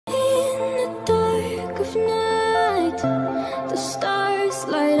The stars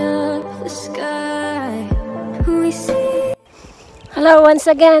light up the sky. We see. Hello once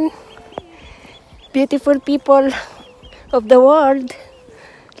again, beautiful people of the world,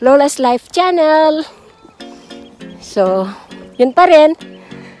 Lola's Life Channel. So, yun pa rin.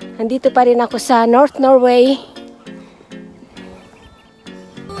 Nandito pa rin ako sa North Norway.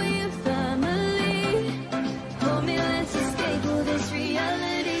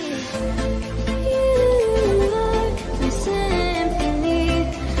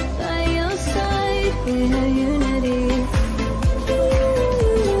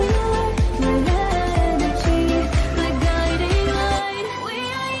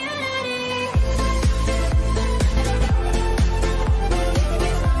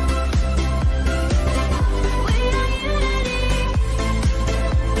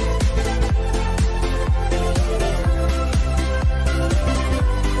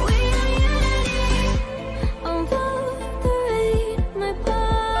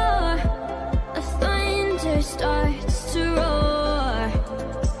 Starts to roar.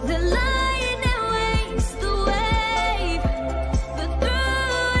 The lightning wakes the wave, but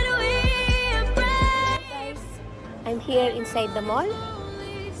through it we embrace. Guys, I'm here inside the mall.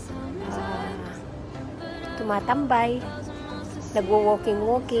 Tumatambay,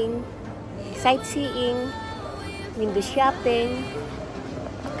 nagwo-walking, sightseeing, window shopping.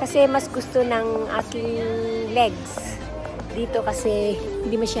 Kasi mas gusto ng aking legs dito kasi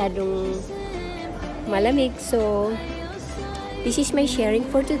hindi masyadong malamig. So this is my sharing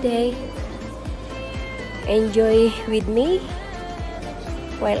for today. Enjoy with me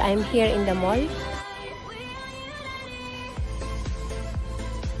while I'm here in the mall.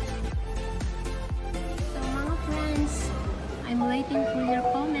 So mga friends, I'm waiting for your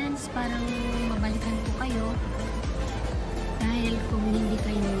comments. Parang mabalikan ko kayo dahil kung hindi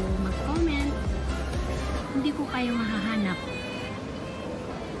kayo mag-comment, hindi ko kayo mahahanap.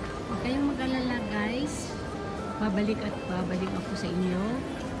 Huwag kayong mag-alala guys, babalik at babalik ako sa inyo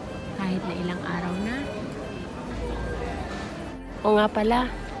kahit na ilang araw na. O nga pala,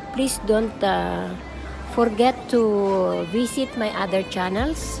 please don't forget to visit my other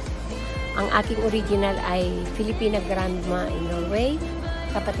channels. Ang aking original ay Filipina Grandma in Norway,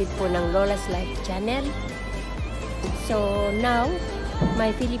 kapatid po ng Lola's Life Channel. So now,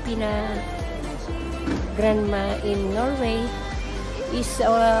 my Filipina Grandma in Norway is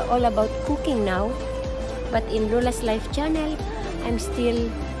all about cooking now, but in Lola's Life Channel, I'm still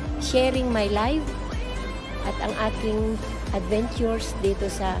sharing my life at ang aking adventures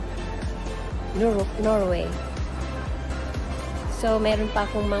dito sa Norway. So, meron pa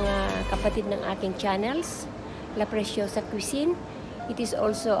akong mga kapatid ng aking channels, La Preciosa Cuisine. It is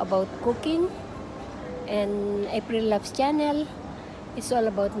also about cooking. And April Loves Channel, it's all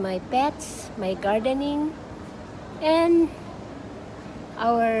about my pets, my gardening, and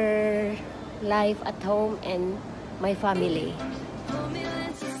our life at home and my family. I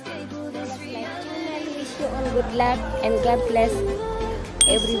wish you all good luck and God bless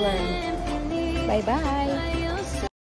everyone. Bye-bye.